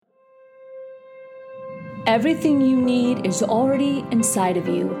Everything you need is already inside of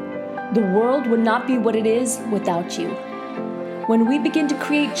you. The world would not be what it is without you. When we begin to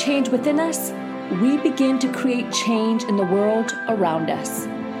create change within us, we begin to create change in the world around us.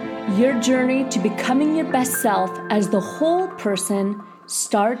 Your journey to becoming your best self as the whole person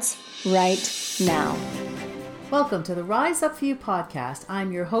starts right now. Welcome to the Rise Up For You podcast.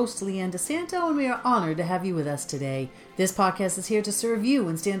 I'm your host, Leanne DeSanto, and we are honored to have you with us today. This podcast is here to serve you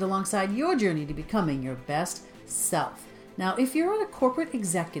and stand alongside your journey to becoming your best self. Now, if you're a corporate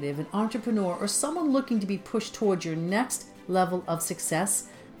executive, an entrepreneur, or someone looking to be pushed towards your next level of success,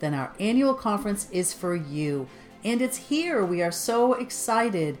 then our annual conference is for you. And it's here. We are so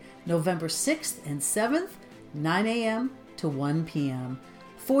excited. November 6th and 7th, 9 a.m. to 1 p.m.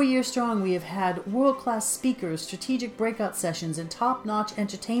 4 years strong, we have had world-class speakers, strategic breakout sessions, and top-notch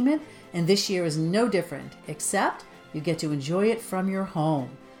entertainment, and this year is no different, except you get to enjoy it from your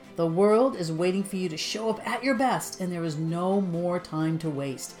home. The world is waiting for you to show up at your best, and there is no more time to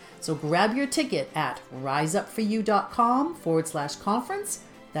waste. So grab your ticket at riseupforyou.com/conference.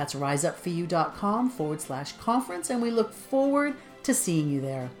 That's riseupforyou.com/conference, and we look forward to seeing you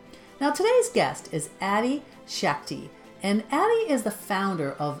there. Now, today's guest is Adi Shakti. And Adi is the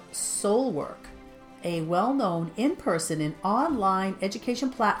founder of Soulwork, a well-known in-person and online education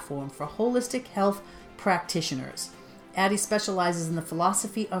platform for holistic health practitioners. Adi specializes in the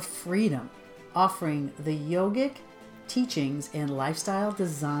philosophy of freedom, offering the yogic teachings and lifestyle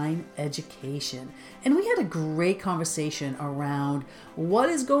design education. And we had a great conversation around what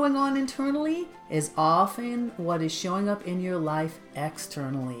is going on internally is often what is showing up in your life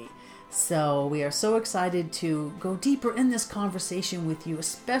externally. So we are so excited to go deeper in this conversation with you,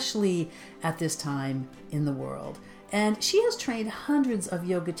 especially at this time in the world. And she has trained hundreds of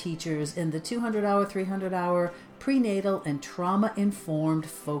yoga teachers in the 200-hour, 300-hour prenatal and trauma-informed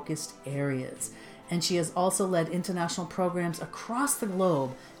focused areas. And she has also led international programs across the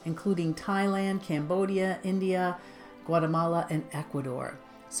globe, including Thailand, Cambodia, India, Guatemala, and Ecuador.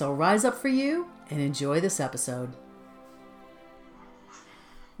 So rise up for you and enjoy this episode.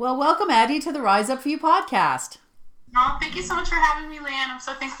 Well, welcome, Adi, to the Rise Up For You podcast. Oh, thank you so much for having me, Leanne. I'm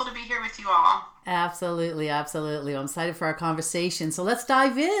so thankful to be here with you all. Absolutely, absolutely. I'm excited for our conversation. So let's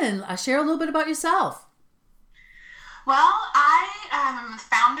dive in. Share a little bit about yourself. Well, I am the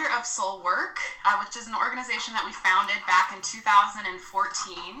founder of Soulwork, which is an organization that we founded back in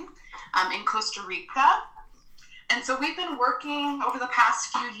 2014 in Costa Rica. And so we've been working over the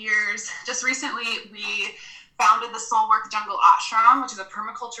past few years. Just recently, we founded the Soulwork Jungle Ashram, which is a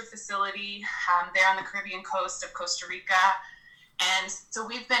permaculture facility there on the Caribbean coast of Costa Rica. And so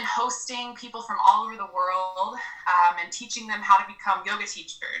we've been hosting people from all over the world and teaching them how to become yoga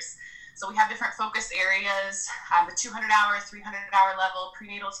teachers. So we have different focus areas, the 200-hour, 300-hour level,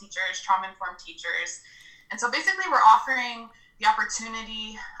 prenatal teachers, trauma-informed teachers. And so basically we're offering the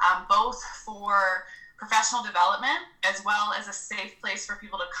opportunity both for professional development, as well as a safe place for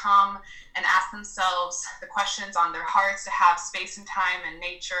people to come and ask themselves the questions on their hearts, to have space and time and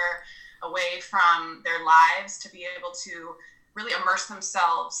nature away from their lives, to be able to really immerse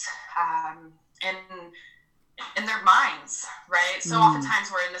themselves in their minds, right? So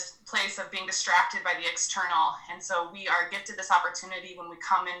oftentimes we're in this place of being distracted by the external. And so we are gifted this opportunity when we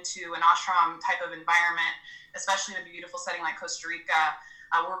come into an ashram type of environment, especially in a beautiful setting like Costa Rica.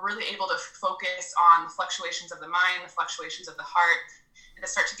 We're really able to focus on the fluctuations of the mind, the fluctuations of the heart, and to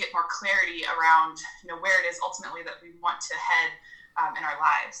start to get more clarity around, where it is ultimately that we want to head in our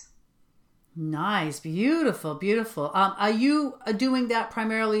lives. Nice, beautiful, beautiful. Are you doing that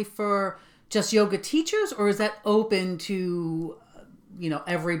primarily for just yoga teachers, or is that open to,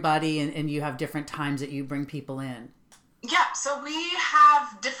 everybody, and you have different times that you bring people in? Yeah, so we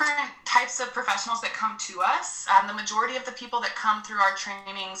have different types of professionals that come to us. The majority of the people that come through our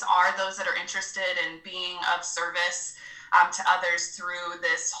trainings are those that are interested in being of service to others through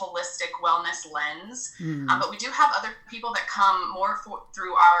this holistic wellness lens. But we do have other people that come more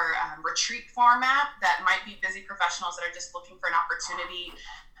through our retreat format that might be busy professionals that are just looking for an opportunity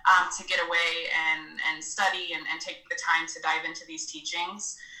to get away and study and take the time to dive into these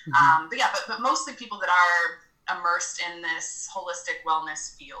teachings. But mostly people that are immersed in this holistic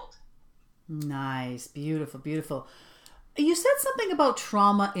wellness field. Nice. Beautiful, beautiful. You said something about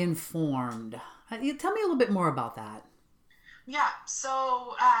trauma informed. Tell me a little bit more about that. Yeah.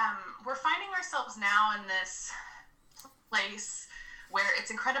 So we're finding ourselves now in this place where it's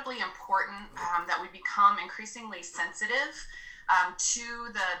incredibly important that we become increasingly sensitive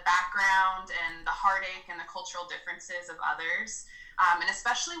to the background and the heartache and the cultural differences of others. And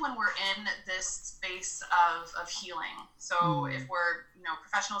especially when we're in this space of healing. So if we're,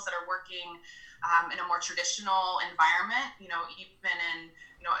 professionals that are working in a more traditional environment, even in,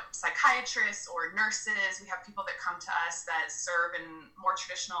 psychiatrists or nurses, we have people that come to us that serve in more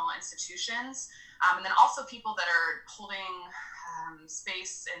traditional institutions. And then also people that are holding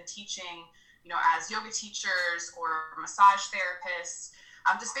space and teaching, as yoga teachers or massage therapists,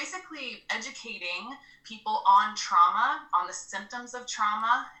 just basically educating people on trauma, on the symptoms of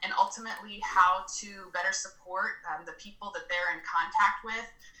trauma, and ultimately how to better support the people that they're in contact with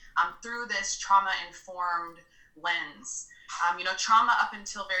through this trauma-informed lens. Trauma up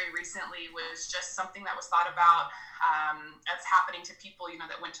until very recently was just something that was thought about as happening to people,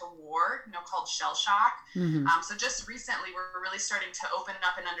 that went to war, called shell shock. So just recently, we're really starting to open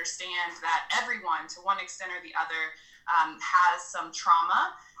up and understand that everyone, to one extent or the other, has some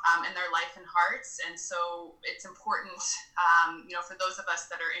trauma in their life and hearts. And so it's important, for those of us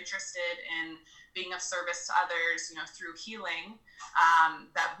that are interested in being of service to others, through healing,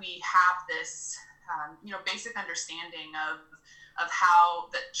 that we have this, basic understanding of how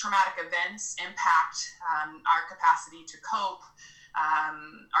the traumatic events impact our capacity to cope,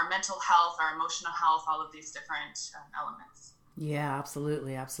 our mental health, our emotional health, all of these different elements. Yeah,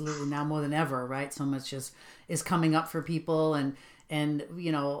 absolutely. Absolutely. Now more than ever, right? So much is coming up for people and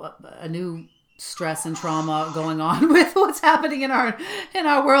a new stress and trauma going on with what's happening in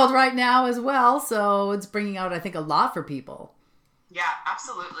our world right now as well. So it's bringing out, I think, a lot for people. Yeah,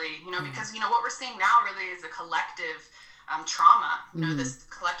 absolutely. Because, what we're seeing now really is a collective trauma, this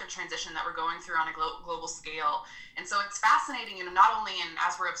collective transition that we're going through on a global scale. And so it's fascinating, not only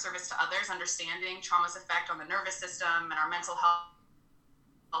as we're of service to others, understanding trauma's effect on the nervous system and our mental health,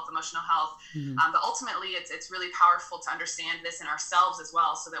 emotional health, but ultimately it's really powerful to understand this in ourselves as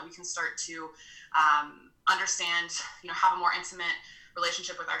well, so that we can start to understand, have a more intimate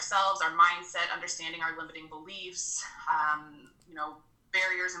relationship with ourselves, our mindset, understanding our limiting beliefs,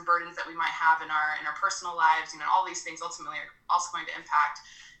 barriers and burdens that we might have in our personal lives, all these things ultimately are also going to impact,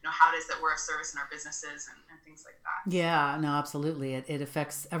 how it is that we're of service in our businesses and things like that. Yeah, no, absolutely. It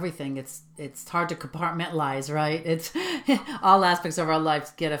affects everything. It's hard to compartmentalize, right? It's all aspects of our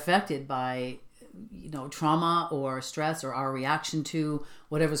lives get affected by, trauma or stress or our reaction to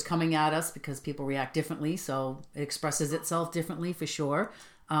whatever's coming at us, because people react differently. So it expresses itself differently for sure.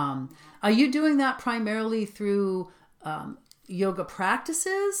 Are you doing that primarily through yoga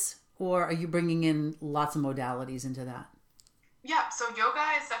practices, or are you bringing in lots of modalities into that? Yeah, so yoga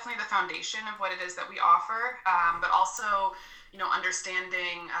is definitely the foundation of what it is that we offer, but also,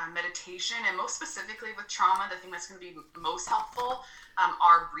 understanding meditation, and most specifically with trauma, the thing that's going to be most helpful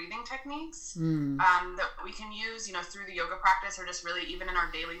are breathing techniques that we can use, through the yoga practice, or just really even in our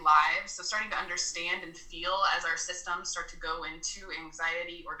daily lives. So starting to understand and feel as our systems start to go into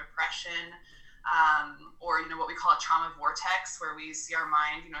anxiety or depression, or what we call a trauma vortex, where we see our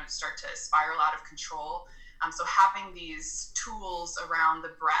mind start to spiral out of control. So having these tools around the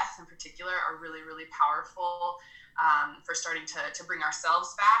breath in particular are really, really powerful for starting to bring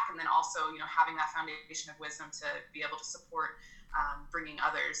ourselves back, and then also having that foundation of wisdom to be able to support bringing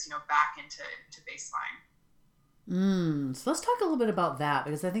others back into baseline. So let's talk a little bit about that,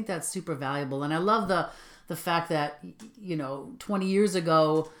 because I think that's super valuable. And I love the fact that 20 years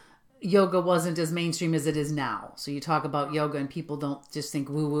ago yoga wasn't as mainstream as it is now. So you talk about yoga and people don't just think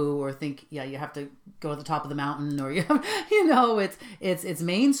woo woo, or think, you have to go to the top of the mountain, or it's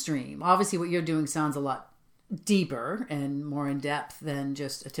mainstream. Obviously what you're doing sounds a lot deeper and more in depth than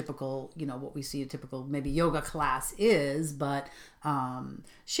just a typical, what we see a typical maybe yoga class is, but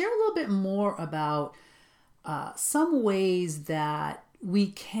share a little bit more about some ways that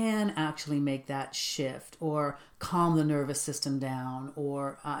we can actually make that shift, or calm the nervous system down,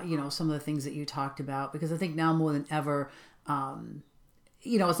 or, some of the things that you talked about, because I think now more than ever,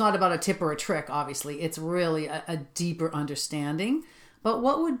 it's not about a tip or a trick, obviously. It's really a deeper understanding. But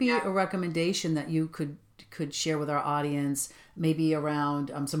what would be a recommendation that you could share with our audience, maybe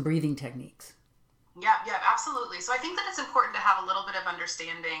around some breathing techniques? Yeah, absolutely. So I think that it's important to have a little bit of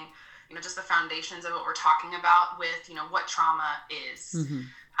understanding, just the foundations of what we're talking about with, what trauma is.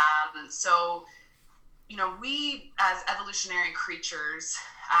 So, we as evolutionary creatures,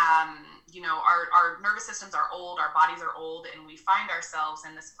 our nervous systems are old, our bodies are old, and we find ourselves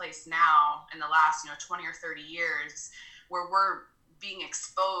in this place now in the last, 20 or 30 years where we're being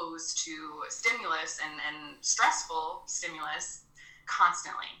exposed to stimulus and stressful stimulus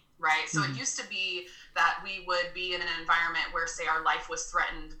constantly. Right. So it used to be that we would be in an environment where, say, our life was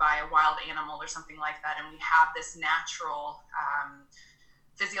threatened by a wild animal or something like that, and we have this natural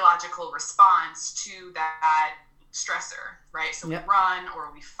physiological response to that stressor, right? So Yep. we run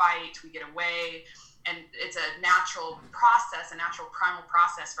or we fight, we get away, and it's a natural process, a natural primal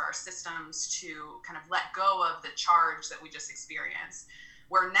process for our systems to kind of let go of the charge that we just experienced.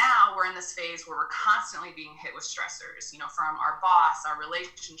 Where now we're in this phase where we're constantly being hit with stressors, from our boss, our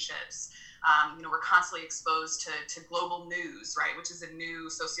relationships. We're constantly exposed to global news, right, which is a new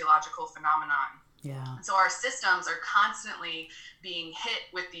sociological phenomenon. Yeah. And so our systems are constantly being hit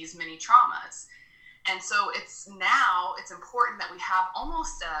with these mini traumas. And so it's important that we have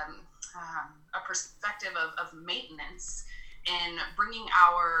almost a perspective of maintenance in bringing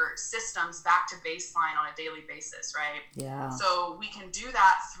our systems back to baseline on a daily basis, right? Yeah. So we can do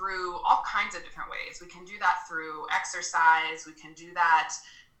that through all kinds of different ways. We can do that through exercise. We can do that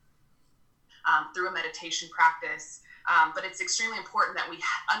through a meditation practice. But it's extremely important that we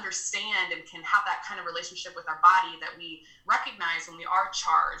understand and can have that kind of relationship with our body, that we recognize when we are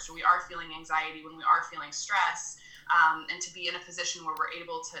charged, when we are feeling anxiety, when we are feeling stress, and to be in a position where we're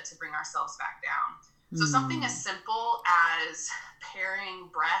able to bring ourselves back down. So something as simple as pairing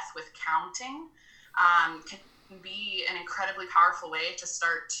breath with counting can be an incredibly powerful way to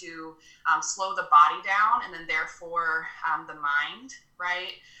start to slow the body down, and then therefore the mind,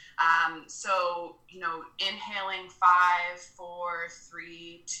 right? So, inhaling 5, 4,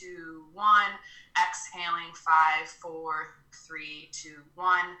 3, 2, 1, exhaling 5, 4, 3, 2,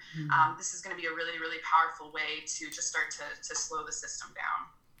 1. This is going to be a really, really powerful way to just start to slow the system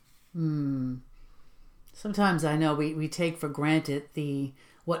down. Sometimes I know we take for granted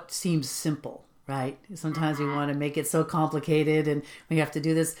what seems simple, right? Sometimes we want to make it so complicated, and we have to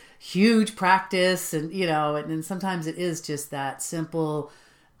do this huge practice, and and sometimes it is just that simple,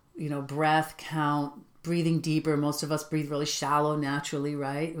 breath count, breathing deeper. Most of us breathe really shallow naturally,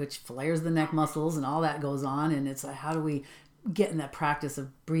 right? Which flares the neck muscles and all that goes on. And it's like, how do we get in that practice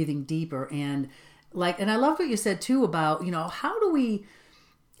of breathing deeper? And I love what you said too about, how do we,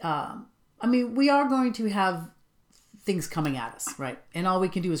 we are going to have things coming at us, right? And all we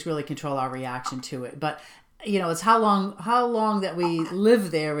can do is really control our reaction to it. But, it's how long that we live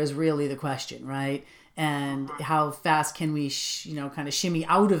there is really the question, right? And how fast can we, kind of shimmy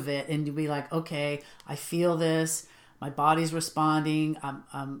out of it and be like, okay, I feel this, my body's responding.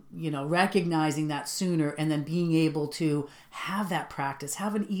 I'm recognizing that sooner, and then being able to have that practice,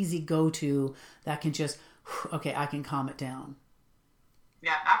 have an easy go-to that can just, okay, I can calm it down.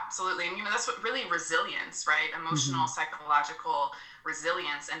 Yeah, absolutely. And, that's what really resilience, right? Emotional, psychological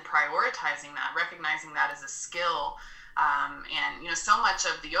resilience, and prioritizing that, recognizing that as a skill. And, so much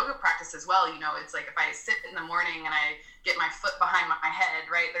of the yoga practice as well, it's like if I sit in the morning and I get my foot behind my head,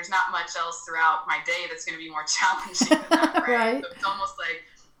 right, there's not much else throughout my day that's going to be more challenging than that, right? Right. So it's almost like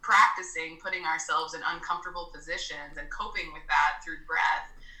practicing putting ourselves in uncomfortable positions and coping with that through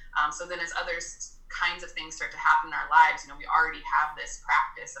breath. So then as other kinds of things start to happen in our lives, we already have this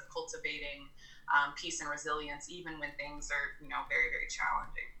practice of cultivating peace and resilience, even when things are, very, very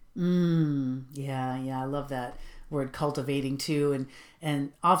challenging. Yeah, I love that word, cultivating too.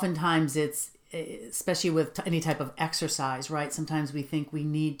 And oftentimes it's, especially with any type of exercise, right? Sometimes we think we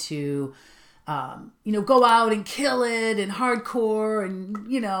need to, go out and kill it and hardcore and,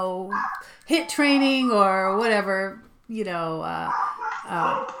 hit training or whatever,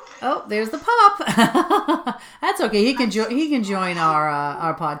 oh, there's the pup. That's okay. He can join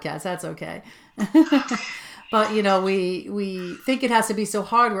our podcast. That's okay. But, we think it has to be so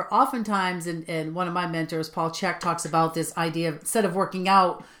hard, where oftentimes, and one of my mentors, Paul Chek, talks about this idea of, instead of working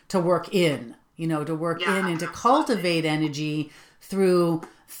out, to work in, to work in and to cultivate energy through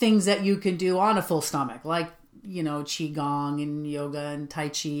things that you can do on a full stomach, like, Qigong and yoga and Tai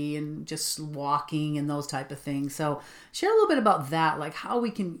Chi and just walking and those type of things. So share a little bit about that, like how we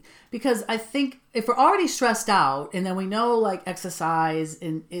can, because I think if we're already stressed out and then we know like exercise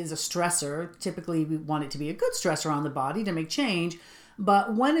is a stressor, typically we want it to be a good stressor on the body to make change.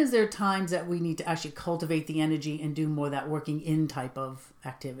 But when is there times that we need to actually cultivate the energy and do more of that working in type of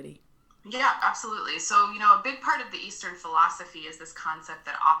activity? Yeah, absolutely. So, a big part of the Eastern philosophy is this concept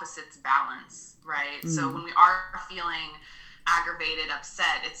that opposites balance, right? So when we are feeling aggravated,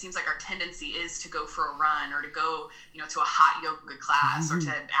 upset, it seems like our tendency is to go for a run or to go, to a hot yoga class or to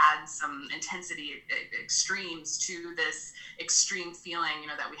add some intensity extremes to this extreme feeling,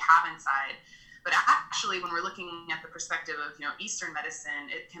 that we have inside. But actually, when we're looking at the perspective of, Eastern medicine,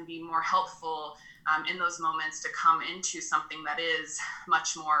 it can be more helpful in those moments to come into something that is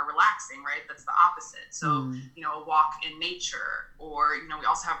much more relaxing, right? That's the opposite. So, a walk in nature, or, we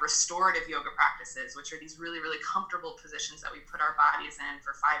also have restorative yoga practices, which are these really, really comfortable positions that we put our bodies in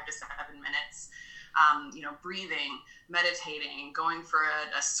for 5 to 7 minutes. breathing, meditating, going for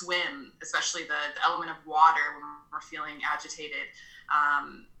a swim, especially the element of water when we're feeling agitated.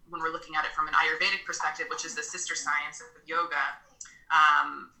 When we're looking at it from an Ayurvedic perspective, which is the sister science of yoga,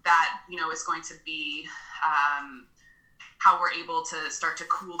 that, is going to be how we're able to start to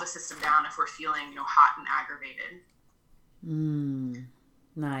cool the system down if we're feeling, hot and aggravated.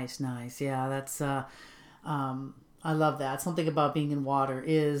 Nice. Yeah, that's, I love that. Something about being in water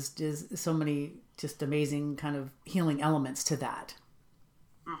is so many just amazing kind of healing elements to that.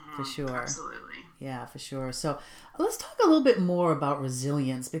 For sure. Absolutely. Yeah, for sure. So let's talk a little bit more about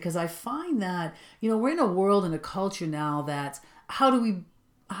resilience, because I find that, we're in a world and a culture now that how do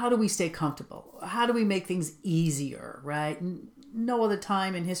we stay comfortable? How do we make things easier, right? No other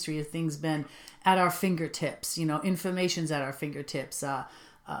time in history have things been at our fingertips. Information's at our fingertips.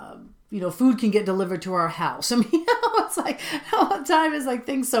 Food can get delivered to our house. I mean, it's like all the time is like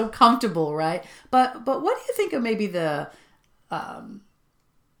things so comfortable, right? But what do you think of maybe the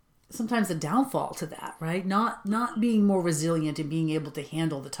sometimes the downfall to that, right? Not being more resilient and being able to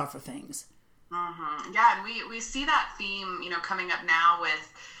handle the tougher things. Mm-hmm. Yeah, and we see that theme, coming up now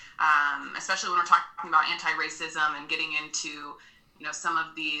with, especially when we're talking about anti-racism and getting into, some of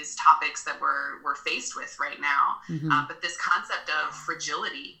these topics that we're faced with right now. But this concept of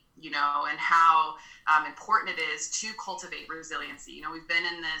fragility, and how important it is to cultivate resiliency. We've been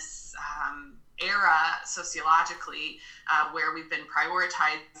in this era sociologically where we've been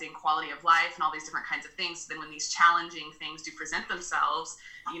prioritizing quality of life and all these different kinds of things. So then when these challenging things do present themselves,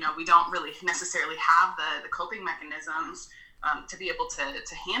 we don't really necessarily have the coping mechanisms to be able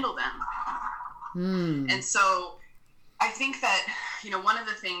to handle them. And so I think that, one of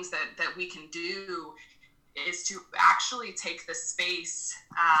the things that we can do is to actually take the space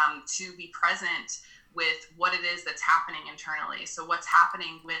to be present with what it is that's happening internally. So what's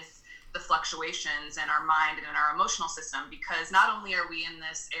happening with the fluctuations in our mind and in our emotional system, because not only are we in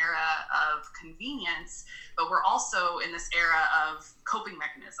this era of convenience, but we're also in this era of coping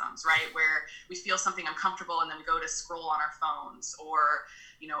mechanisms, right? Where we feel something uncomfortable and then we go to scroll on our phones, or,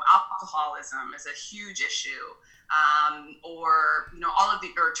 alcoholism is a huge issue. Or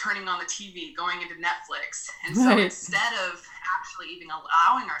turning on the TV, going into Netflix. And so instead of actually even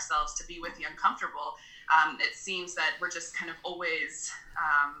allowing ourselves to be with the uncomfortable, it seems that we're just kind of always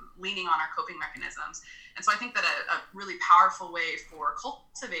leaning on our coping mechanisms. And so I think that a really powerful way for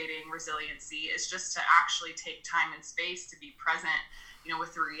cultivating resiliency is just to actually take time and space to be present,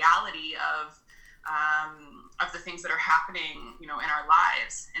 with the reality of the things that are happening, in our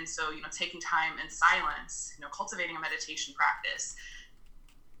lives. And so, taking time in silence, cultivating a meditation practice,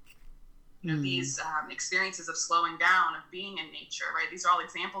 these experiences of slowing down, of being in nature, right? These are all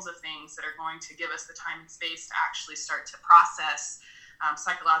examples of things that are going to give us the time and space to actually start to process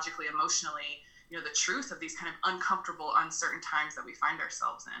psychologically, emotionally, the truth of these kind of uncomfortable, uncertain times that we find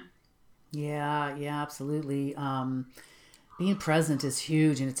ourselves in. Yeah, absolutely. Being present is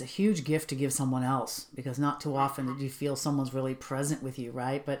huge, and it's a huge gift to give someone else, because not too often do you feel someone's really present with you,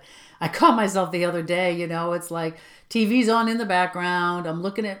 right? But I caught myself the other day, it's like TV's on in the background. I'm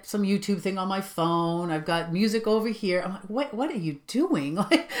looking at some YouTube thing on my phone. I've got music over here. I'm like, what are you doing?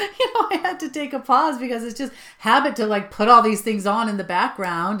 I had to take a pause, because it's just habit to put all these things on in the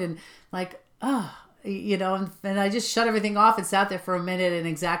background and and I just shut everything off and sat there for a minute and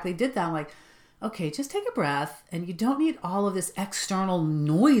exactly did that. I'm like, okay, just take a breath, and you don't need all of this external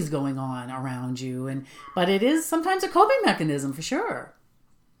noise going on around you. But it is sometimes a coping mechanism for sure.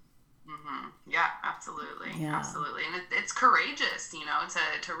 Mm-hmm. Yeah, absolutely. Yeah. Absolutely. And it's courageous,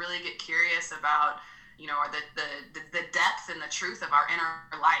 to really get curious about, the depth and the truth of our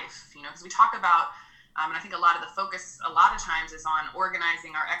inner life, because we talk about, and I think a lot of the focus a lot of times is on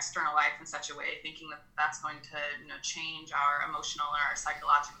organizing our external life in such a way, thinking that that's going to, change our emotional or our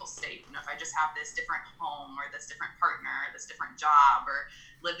psychological state. If I just have this different home, or this different partner, or this different job, or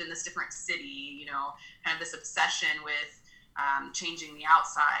lived in this different city, kind of this obsession with changing the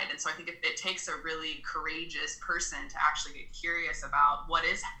outside. And so I think it takes a really courageous person to actually get curious about what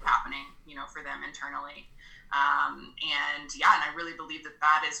is happening, for them internally. And I really believe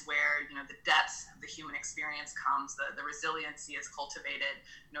that is where, the depth of the human experience comes, the resiliency is cultivated,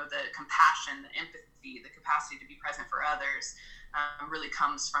 the compassion, the empathy, the capacity to be present for others, really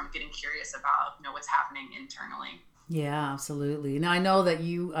comes from getting curious about, what's happening internally. Yeah, absolutely. Now I know that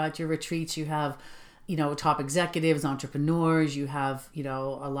you, at your retreats, you have, top executives, entrepreneurs, you have,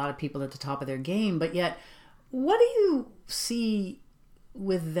 a lot of people at the top of their game, but yet what do you see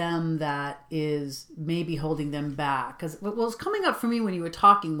with them that is maybe holding them back? Because what was coming up for me when you were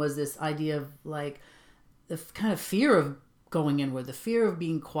talking was this idea of the kind of fear of going inward, the fear of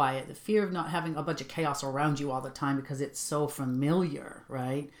being quiet, the fear of not having a bunch of chaos around you all the time because it's so familiar,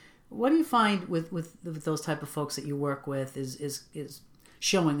 right? What do you find with those type of folks that you work with is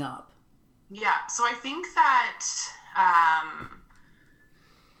showing up? Yeah, so I think that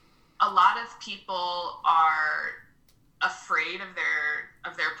a lot of people are afraid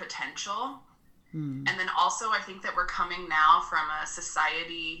of their potential. And then also I think that we're coming now from a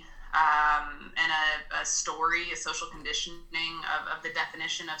society and a story, a social conditioning of the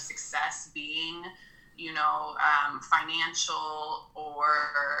definition of success being, financial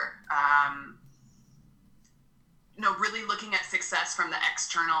or, really looking at success from the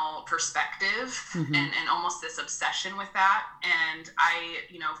external perspective and almost this obsession with that. And I,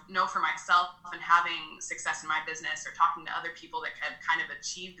 know for myself and having success in my business or talking to other people that have kind of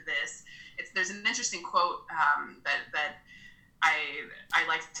achieved this, there's an interesting quote that I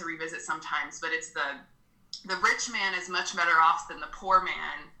like to revisit sometimes, but it's the rich man is much better off than the poor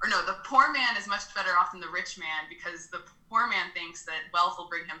man, the poor man is much better off than the rich man because the poor man thinks that wealth will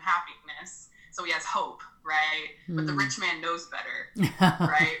bring him happiness, so he has hope, right? But the rich man knows better,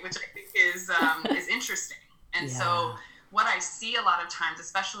 right? Which I think is interesting. And so what I see a lot of times,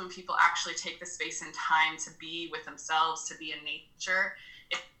 especially when people actually take the space and time to be with themselves, to be in nature,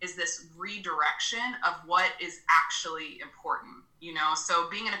 is this redirection of what is actually important, So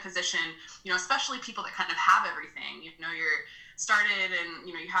being in a position, especially people that kind of have everything, you're started and,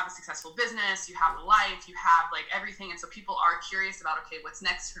 you have a successful business, you have a life, you have like everything. And so people are curious about, okay, what's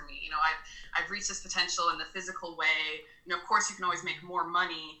next for me? I've reached this potential in the physical way. Of course you can always make more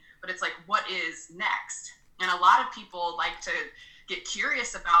money, but it's like, what is next? And a lot of people like to get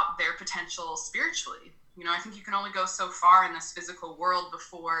curious about their potential spiritually. I think you can only go so far in this physical world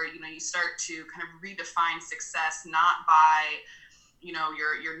before, you start to kind of redefine success, not by,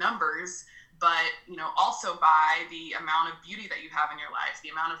 your numbers, but, also by the amount of beauty that you have in your life, the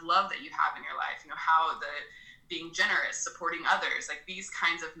amount of love that you have in your life, how being generous, supporting others, like these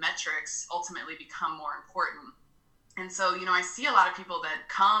kinds of metrics ultimately become more important. And so, I see a lot of people that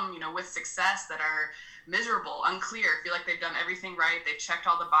come, with success that are miserable, unclear, feel like they've done everything right, they've checked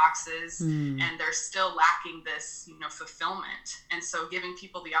all the boxes, and they're still lacking this, fulfillment. And so giving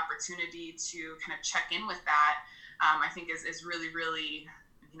people the opportunity to kind of check in with that, I think is really, really,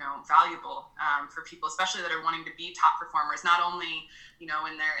 valuable for people, especially that are wanting to be top performers, not only, in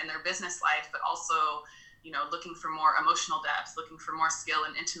their business life, but also, looking for more emotional depth, looking for more skill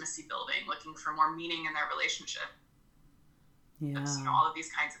and intimacy building, looking for more meaning in their relationship. All of these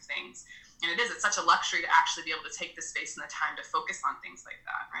kinds of things. And it's such a luxury to actually be able to take the space and the time to focus on things like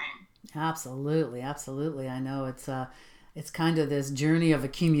that, right? Absolutely. I know it's kind of this journey of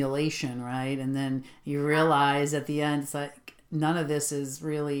accumulation, right? And then you realize at the end, it's like, none of this is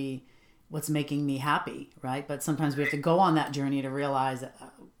really what's making me happy, right? But sometimes we have to go on that journey to realize that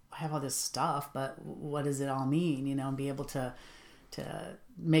I have all this stuff, but what does it all mean, and be able to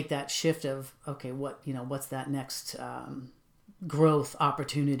make that shift of, okay, what's that next growth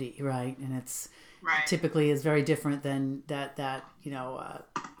opportunity, right? And it's typically is very different than that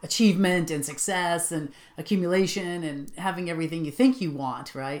achievement and success and accumulation and having everything you think you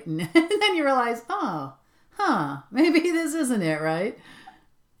want, right? And then you realize, maybe this isn't it, right?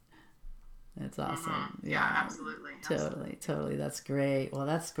 That's awesome. Yeah, absolutely. Totally. That's great. Well,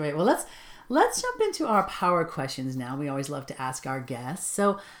 that's great. Well, let's jump into our power questions now. We always love to ask our guests.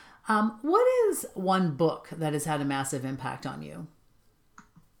 So, what is one book that has had a massive impact on you?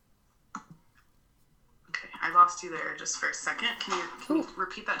 Okay, I lost you there just for a second. Can you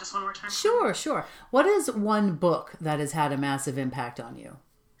repeat that just one more time? Sure. What is one book that has had a massive impact on you?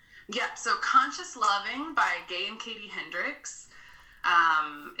 Yeah, so Conscious Loving by Gay and Katie Hendricks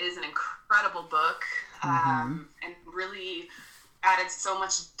is an incredible book and really added so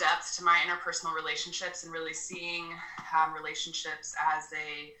much depth to my interpersonal relationships and really seeing relationships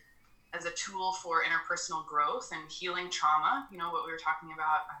as a tool for interpersonal growth and healing trauma, what we were talking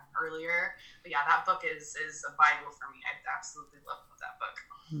about earlier. But yeah, that book is a Bible for me. I absolutely love that book.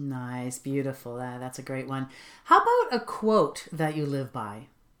 Nice, beautiful. That's a great one. How about a quote that you live by?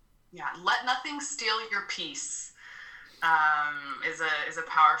 Yeah, let nothing steal your peace is a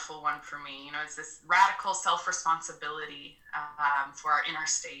powerful one for me. It's this radical self-responsibility for our inner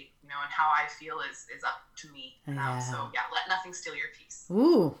state, and how I feel is up to me. So yeah, let nothing steal your peace.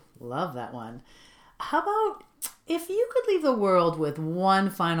 Ooh, love that one. How about if you could leave the world with one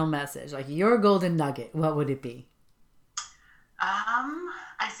final message, like your golden nugget, what would it be?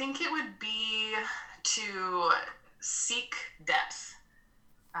 I think it would be to seek depth.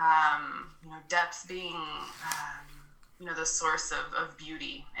 Depth being, the source of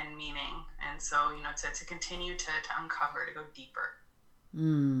beauty and meaning. And so, to continue to uncover, to go deeper.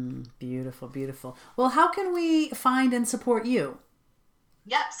 Beautiful, beautiful. Well, how can we find and support you?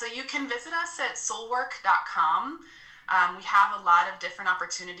 Yep. So you can visit us at soulwork.com. We have a lot of different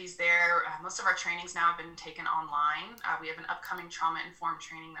opportunities there. Most of our trainings now have been taken online. We have an upcoming trauma-informed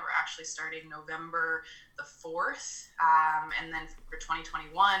training that we're actually starting November the 4th. And then for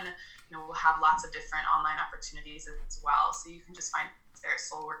 2021, we'll have lots of different online opportunities as well. So you can just find us there at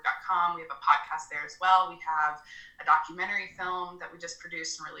soulwork.com. We have a podcast there as well. We have a documentary film that we just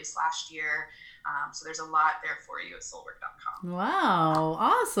produced and released last year. So there's a lot there for you at soulwork.com. Wow.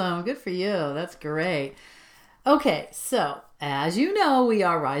 Awesome. Good for you. That's great. Okay, so as you know, we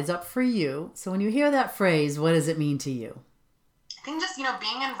are Rise Up For You. So when you hear that phrase, what does it mean to you? I think just,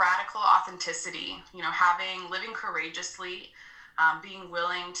 being in radical authenticity, living courageously, being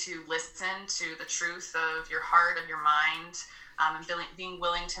willing to listen to the truth of your heart, of your mind, and being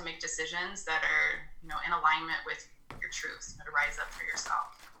willing to make decisions that are, in alignment with your truth, to rise up for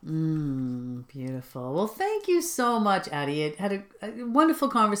yourself. Beautiful. Well, thank you so much, Addie. It had a wonderful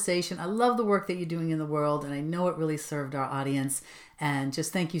conversation. I love the work that you're doing in the world, and I know it really served our audience. And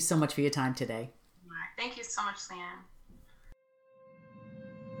just thank you so much for your time today. Thank you so much, Leanne.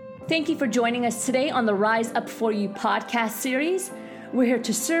 Thank you for joining us today on the Rise Up For You podcast series. We're here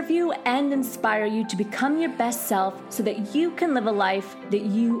to serve you and inspire you to become your best self so that you can live a life that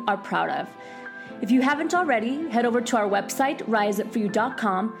you are proud of. If you haven't already, head over to our website,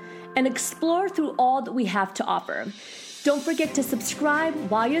 riseupforyou.com, and explore through all that we have to offer. Don't forget to subscribe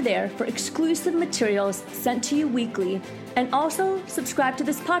while you're there for exclusive materials sent to you weekly, and also subscribe to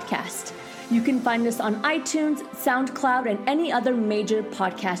this podcast. You can find us on iTunes, SoundCloud, and any other major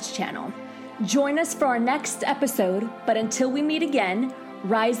podcast channel. Join us for our next episode, but until we meet again,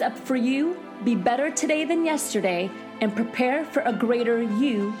 rise up for you, be better today than yesterday, and prepare for a greater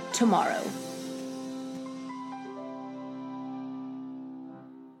you tomorrow.